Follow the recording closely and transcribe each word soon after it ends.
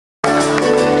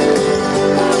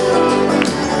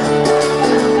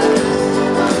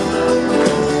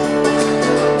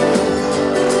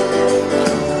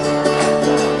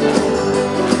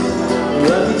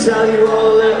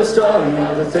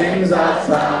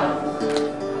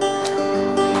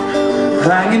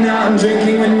hanging out and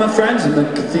drinking with my friends in the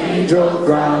cathedral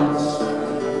grounds.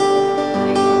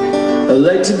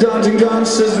 Late to dodging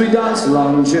guns as we dance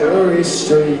along Jury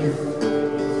Street.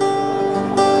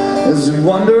 As we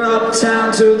wander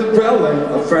uptown to the railway,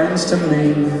 our friends to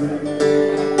meet.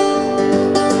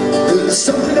 There's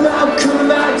something about coming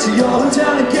back to your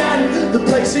hometown again, the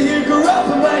place that you grew up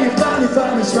and where you finally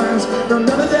found his friends. Though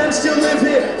none of them still live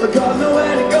here, but got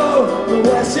nowhere to go. The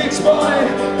Wessex Boy,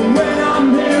 and when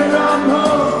I'm here, I'm home.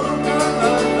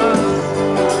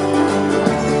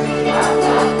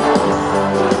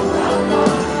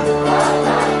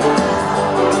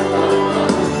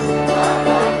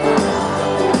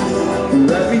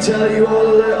 Let me tell you all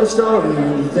a little story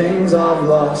of the things I've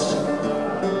lost.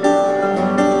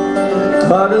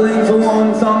 Huddling for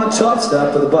warmth on the top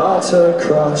step of the Barter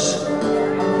Cross.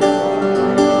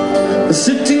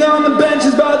 Sitting on the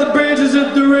benches by the bridges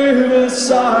at the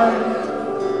riverside,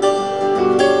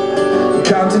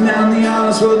 counting down the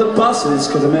hours for the buses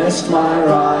cause I missed my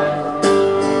ride.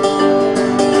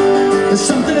 There's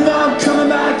something about coming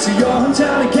back to your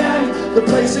hometown again, the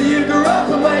place that you grew up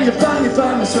and where you finally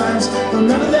found your friends. Though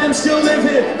none of them still live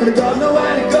here and I got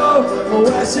nowhere to go. I'm a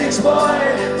Wessex boy,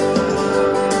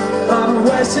 I'm a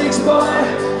Wessex boy,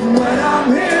 and when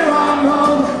I'm here I'm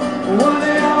home. One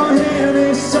day I'll hear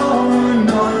this song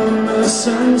anonymous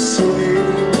and sweet,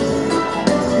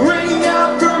 ringing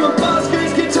out from a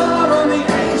busker's guitar on the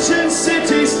ancient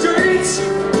city streets.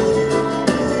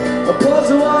 I pause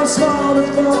a while small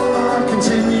before I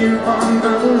continue on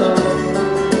alone,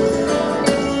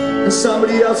 and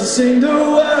somebody else will sing the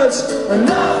words and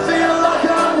I feel like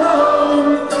I'm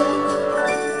home.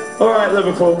 Alright,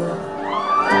 Liverpool.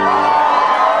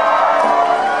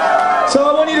 So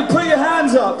I want you to put your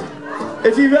hands up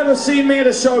if you've ever seen me at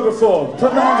a show before.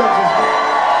 Put my hands up.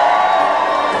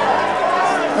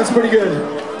 That's pretty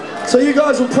good. So you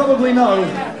guys will probably know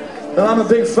that I'm a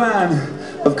big fan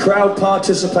of crowd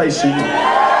participation.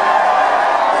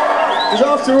 Because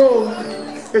after all,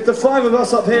 if the 5 of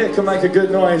us up here can make a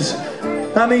good noise,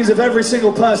 that means if every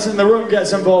single person in the room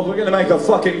gets involved, we're going to make a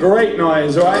fucking great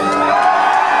noise, right?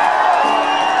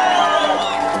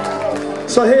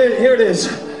 So here it is.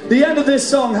 The end of this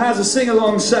song has a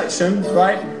sing-along section,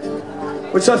 right?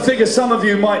 Which I figure some of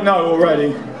you might know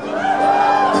already.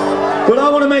 But I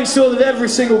want to make sure that every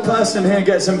single person here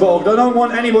gets involved. I don't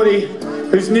want anybody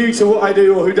who's new to what I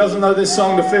do or who doesn't know this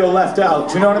song to feel left out.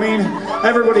 Do you know what I mean?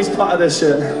 Everybody's part of this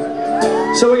shit.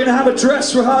 So we're going to have a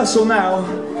dress rehearsal now,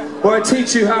 where I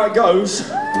teach you how it goes,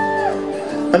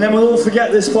 and then we'll all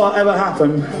forget this part ever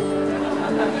happened.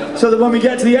 So that when we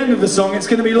get to the end of the song, it's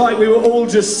going to be like we were all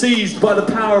just seized by the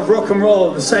power of rock and roll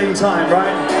at the same time,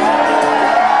 right?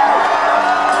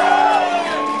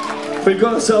 We've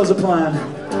got ourselves a plan.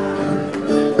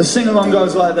 The sing-along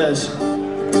goes like this.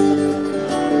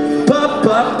 Ba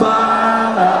ba ba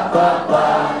ba ba ba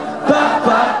ba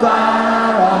ba ba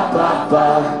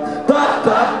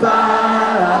ba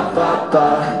ba ba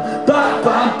ba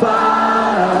ba ba.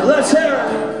 Let's hear it.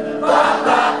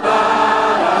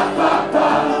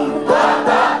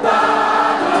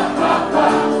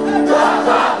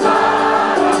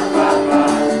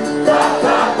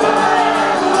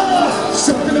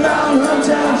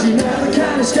 You never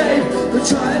can escape the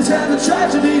triumphs and the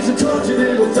tragedies of tortured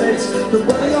little fates. The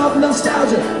welling of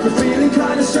nostalgia, the feeling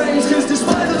kind of strange, cause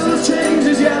despite all those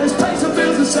changes, yeah, this place still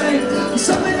feels the same. There's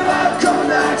something about coming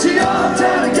back to your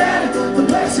hometown again, the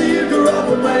place that you grew up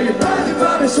and where you finally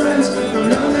found his friends. No,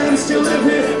 no, no.